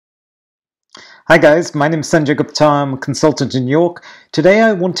Hi guys, my name is Sanjay Gupta. I'm a consultant in New York. Today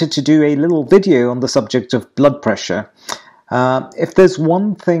I wanted to do a little video on the subject of blood pressure. If there's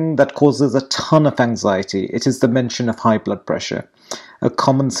one thing that causes a ton of anxiety, it is the mention of high blood pressure. A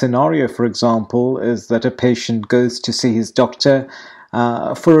common scenario, for example, is that a patient goes to see his doctor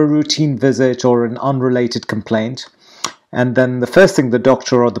for a routine visit or an unrelated complaint, and then the first thing the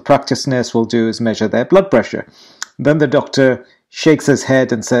doctor or the practice nurse will do is measure their blood pressure. Then the doctor shakes his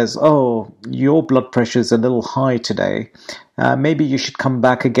head and says, "Oh, your blood pressure is a little high today. Maybe you should come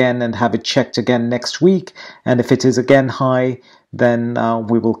back again and have it checked again next week. And if it is again high, then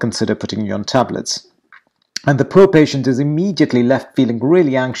we will consider putting you on tablets." And the poor patient is immediately left feeling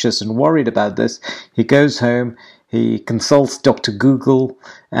really anxious and worried about this. He goes home, he consults Dr. Google,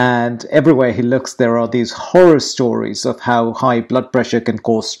 and everywhere he looks, there are these horror stories of how high blood pressure can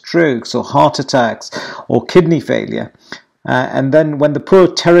cause strokes or heart attacks or kidney failure. And then when the poor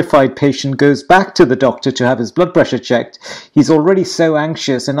terrified patient goes back to the doctor to have his blood pressure checked, he's already so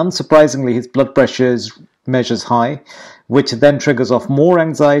anxious, and unsurprisingly his blood pressure measures high, which then triggers off more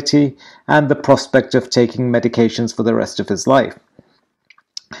anxiety and the prospect of taking medications for the rest of his life.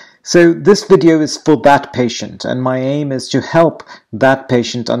 So this video is for that patient, and my aim is to help that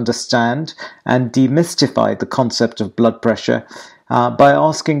patient understand and demystify the concept of blood pressure by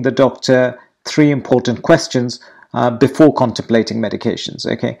asking the doctor 3 important questions before contemplating medications.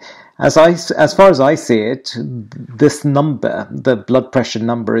 Okay, as far as I see it, this number, the blood pressure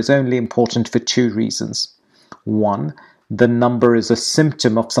number, is only important for 2 reasons. 1, the number is a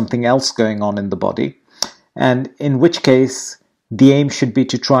symptom of something else going on in the body, and in which case the aim should be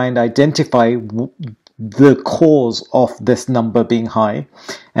to try and identify the cause of this number being high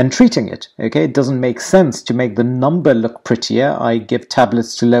and treating it. Okay, it doesn't make sense to make the number look prettier. I give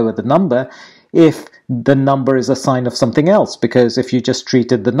tablets to lower the number if the number is a sign of something else, because if you just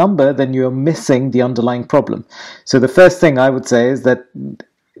treated the number, then you're missing the underlying problem. So the first thing I would say is that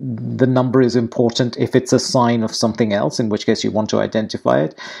the number is important if it's a sign of something else, in which case you want to identify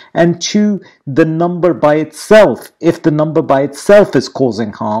it. And 2, the number by itself, if the number by itself is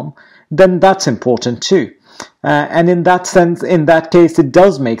causing harm, then that's important too. And in that sense, in that case, it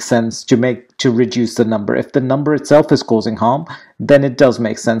does make sense to reduce the number. If the number itself is causing harm, then it does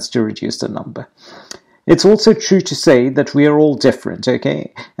make sense to reduce the number. It's also true to say that we are all different,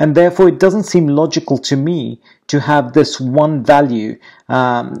 okay? And therefore, it doesn't seem logical to me to have this one value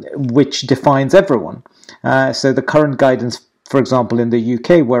which defines everyone. So the current guidance, for example, in the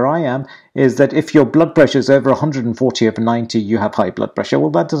UK, where I am, is that if your blood pressure is over 140/90, you have high blood pressure.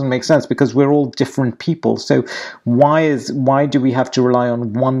 Well, that doesn't make sense because we're all different people. So why do we have to rely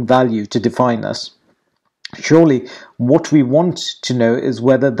on one value to define us? Surely what we want to know is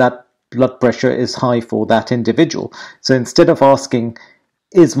whether that blood pressure is high for that individual. So instead of asking,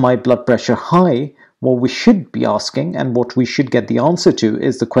 is my blood pressure high, what we should be asking, and what we should get the answer to,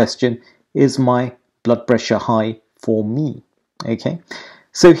 is the question, is my blood pressure high for me? Okay,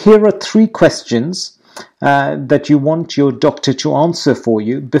 so here are 3 questions that you want your doctor to answer for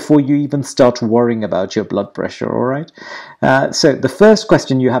you before you even start worrying about your blood pressure, all right? So the first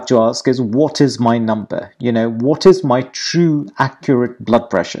question you have to ask is, what is my number? You know, what is my true, accurate blood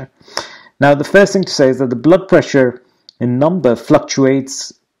pressure? Now, the first thing to say is that the blood pressure in number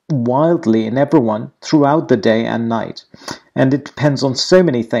fluctuates wildly in everyone throughout the day and night. And it depends on so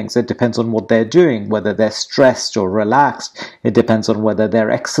many things. It depends on what they're doing, whether they're stressed or relaxed. It depends on whether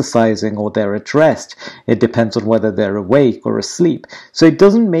they're exercising or they're at rest. It depends on whether they're awake or asleep. So it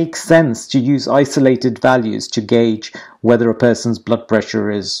doesn't make sense to use isolated values to gauge whether a person's blood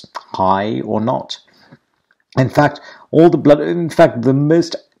pressure is high or not. In fact, the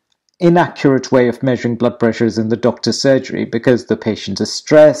most inaccurate way of measuring blood pressure is in the doctor's surgery, because the patient is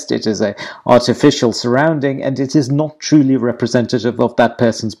stressed, it is an artificial surrounding, and it is not truly representative of that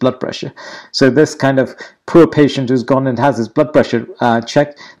person's blood pressure. So this kind of poor patient who's gone and has his blood pressure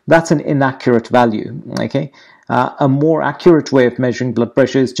checked, that's an inaccurate value. Okay, a more accurate way of measuring blood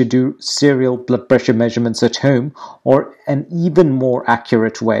pressure is to do serial blood pressure measurements at home, or an even more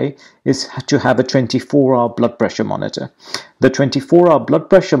accurate way is to have a 24-hour blood pressure monitor. The 24-hour blood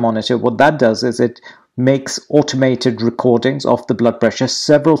pressure monitor, what that does is it makes automated recordings of the blood pressure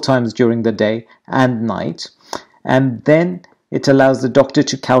several times during the day and night, and then it allows the doctor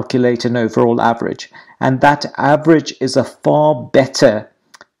to calculate an overall average. And that average is a far better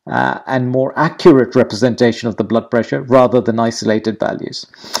and more accurate representation of the blood pressure rather than isolated values.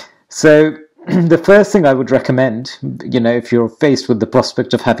 So the first thing I would recommend, if you're faced with the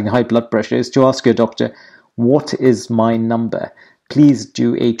prospect of having high blood pressure, is to ask your doctor, what is my number? Please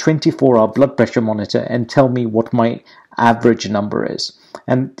do a 24-hour blood pressure monitor and tell me what my average number is.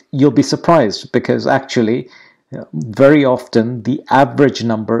 And you'll be surprised because actually, very often the average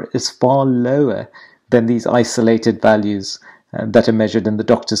number is far lower than these isolated values that are measured in the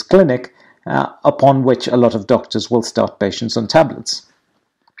doctor's clinic, upon which a lot of doctors will start patients on tablets.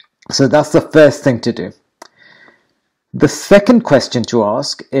 So that's the first thing to do. The second question to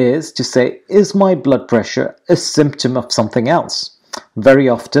ask is to say, is my blood pressure a symptom of something else? Very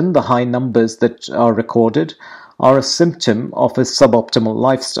often, the high numbers that are recorded are a symptom of a suboptimal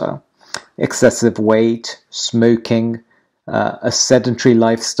lifestyle. Excessive weight, smoking, a sedentary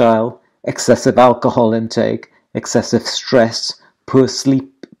lifestyle, excessive alcohol intake, excessive stress, poor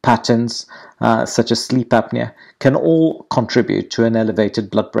sleep patterns, such as sleep apnea, can all contribute to an elevated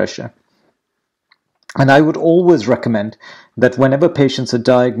blood pressure. And I would always recommend that whenever patients are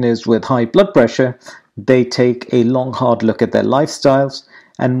diagnosed with high blood pressure, they take a long, hard look at their lifestyles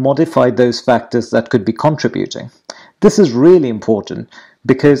and modify those factors that could be contributing. This is really important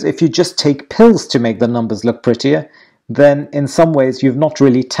because if you just take pills to make the numbers look prettier, then in some ways you've not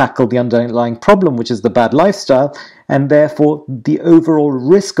really tackled the underlying problem, which is the bad lifestyle, and therefore the overall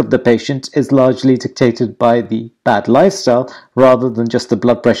risk of the patient is largely dictated by the bad lifestyle rather than just the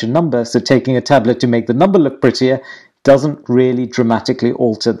blood pressure number. So taking a tablet to make the number look prettier doesn't really dramatically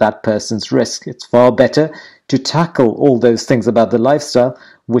alter that person's risk. It's far better to tackle all those things about the lifestyle,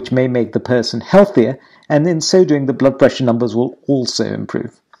 which may make the person healthier, and in so doing the blood pressure numbers will also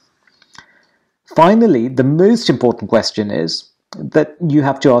improve. Finally, the most important question is that you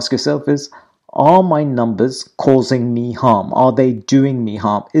have to ask yourself is, are my numbers causing me harm? Are they doing me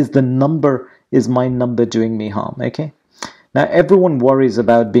harm? Is my number doing me harm? Okay. Now, everyone worries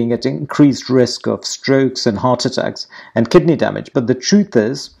about being at increased risk of strokes and heart attacks and kidney damage, but the truth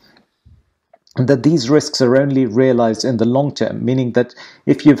is that these risks are only realized in the long term, meaning that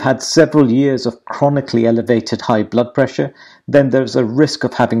if you've had several years of chronically elevated high blood pressure, then there's a risk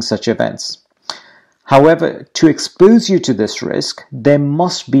of having such events. However, to expose you to this risk, there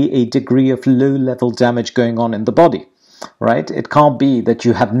must be a degree of low-level damage going on in the body, right? It can't be that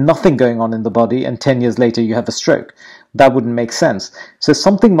you have nothing going on in the body and 10 years later you have a stroke. That wouldn't make sense. So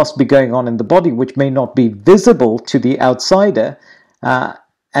something must be going on in the body which may not be visible to the outsider,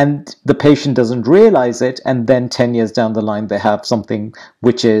 and the patient doesn't realize it, and then 10 years down the line they have something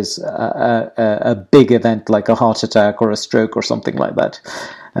which is a big event like a heart attack or a stroke or something like that.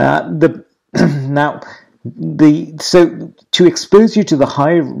 So to expose you to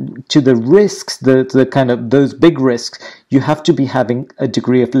the risks, the kind of those big risks, you have to be having a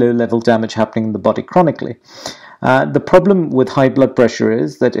degree of low-level damage happening in the body chronically. The problem with high blood pressure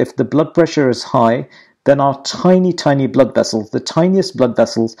is that if the blood pressure is high, then our tiny blood vessels, the tiniest blood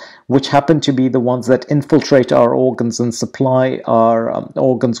vessels, which happen to be the ones that infiltrate our organs and supply our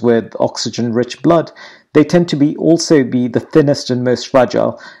organs with oxygen-rich blood, they tend to also be the thinnest and most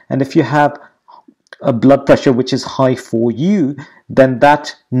fragile. And if you have a blood pressure which is high for you, then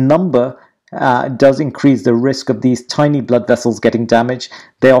that number does increase the risk of these tiny blood vessels getting damaged.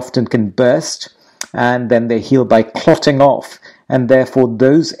 They often can burst, and then they heal by clotting off, and therefore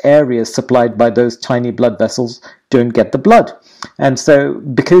those areas supplied by those tiny blood vessels don't get the blood. And so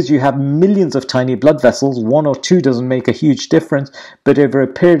because you have millions of tiny blood vessels, one or two doesn't make a huge difference, but over a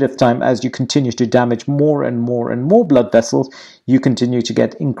period of time, as you continue to damage more and more and more blood vessels, you continue to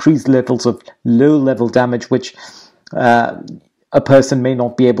get increased levels of low-level damage, which a person may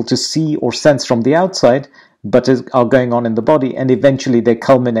not be able to see or sense from the outside, but are going on in the body, and eventually they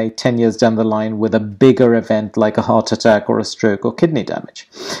culminate 10 years down the line with a bigger event like a heart attack or a stroke or kidney damage.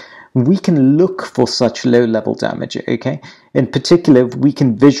 We can look for such low-level damage, okay? In particular, we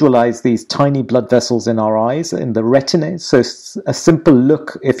can visualize these tiny blood vessels in our eyes, in the retina. So a simple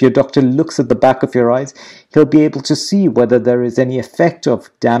look, if your doctor looks at the back of your eyes, he'll be able to see whether there is any effect of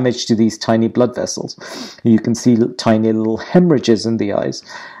damage to these tiny blood vessels. You can see tiny little hemorrhages in the eyes.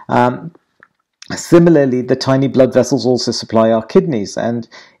 Similarly, the tiny blood vessels also supply our kidneys, and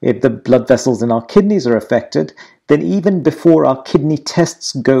if the blood vessels in our kidneys are affected, then even before our kidney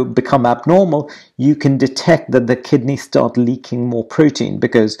tests become abnormal, you can detect that the kidneys start leaking more protein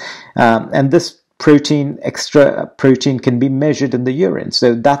because, and this extra protein can be measured in the urine.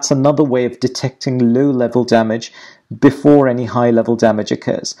 So that's another way of detecting low-level damage before any high-level damage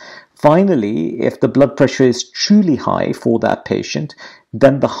occurs. Finally, if the blood pressure is truly high for that patient,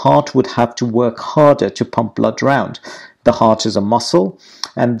 then the heart would have to work harder to pump blood around. the heart is a muscle,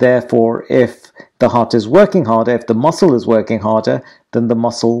 and therefore if the heart is working harder, if the muscle is working harder, then the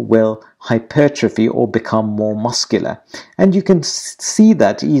muscle will hypertrophy or become more muscular. And you can see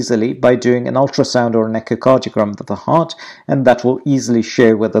that easily by doing an ultrasound or an echocardiogram of the heart, and that will easily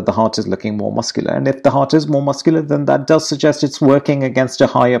show whether the heart is looking more muscular. And if the heart is more muscular, then that does suggest it's working against a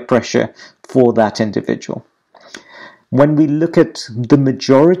higher pressure for that individual. When we look at the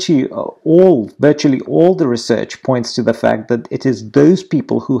majority, virtually all the research points to the fact that it is those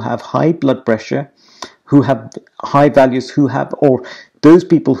people who have high blood pressure, who have high values, or those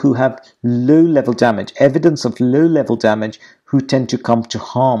people who have low-level damage, evidence of low-level damage, who tend to come to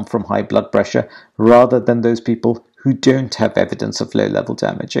harm from high blood pressure, rather than those people who don't have evidence of low-level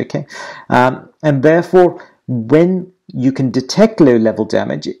damage, okay? And therefore, when you can detect low-level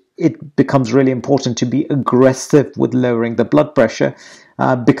damage, it becomes really important to be aggressive with lowering the blood pressure,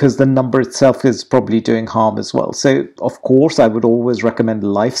 because the number itself is probably doing harm as well. So, of course, I would always recommend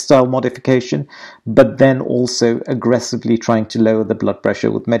lifestyle modification, but then also aggressively trying to lower the blood pressure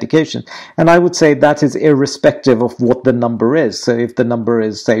with medication. And I would say that is irrespective of what the number is. So if the number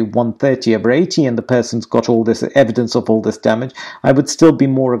is, say, 130/80 and the person's got all this evidence of all this damage, I would still be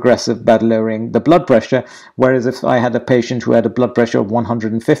more aggressive about lowering the blood pressure. Whereas if I had a patient who had a blood pressure of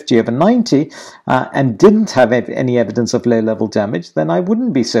 150/90 and didn't have any evidence of low-level damage, then I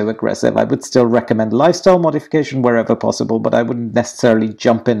wouldn't be so aggressive. I would still recommend lifestyle modification wherever possible, but I wouldn't necessarily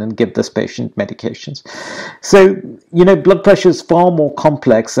jump in and give this patient medications. So, blood pressure is far more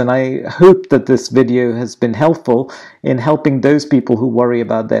complex, and I hope that this video has been helpful in helping those people who worry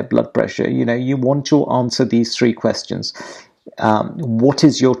about their blood pressure. You want to answer these three questions. What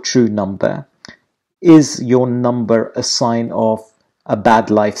is your true number? Is your number a sign of a bad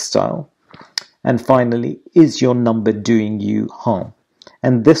lifestyle? And finally, is your number doing you harm?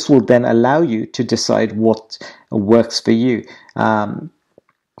 And this will then allow you to decide what works for you.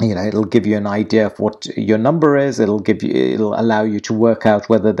 It'll give you an idea of what your number is. It'll allow you to work out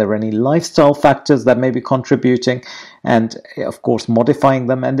whether there are any lifestyle factors that may be contributing, and of course modifying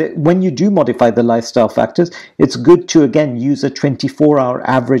them. And when you do modify the lifestyle factors, it's good to again use a 24-hour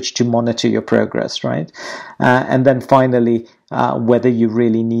average to monitor your progress, right? And then finally, whether you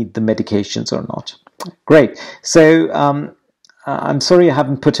really need the medications or not. Great. So I'm sorry I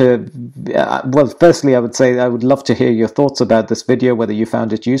haven't put well, firstly, I would say I would love to hear your thoughts about this video, whether you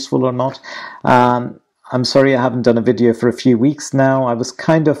found it useful or not. I'm sorry I haven't done a video for a few weeks now. I was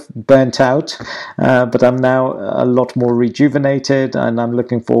kind of burnt out, but I'm now a lot more rejuvenated, and I'm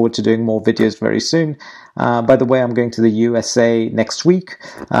looking forward to doing more videos very soon. By the way, I'm going to the USA next week.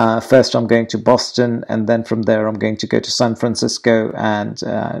 First, I'm going to Boston, and then from there, I'm going to go to San Francisco and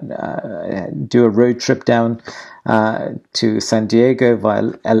do a road trip down to San Diego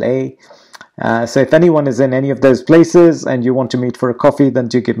via LA. So if anyone is in any of those places and you want to meet for a coffee, then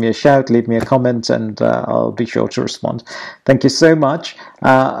do give me a shout, leave me a comment, and I'll be sure to respond. Thank you so much.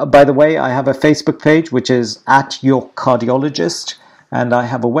 By the way, I have a Facebook page, which is @YourCardiologist, and I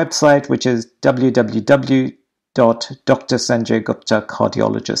have a website, which is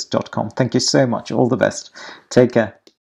www.drsanjayguptacardiologist.com. Thank you so much. All the best. Take care.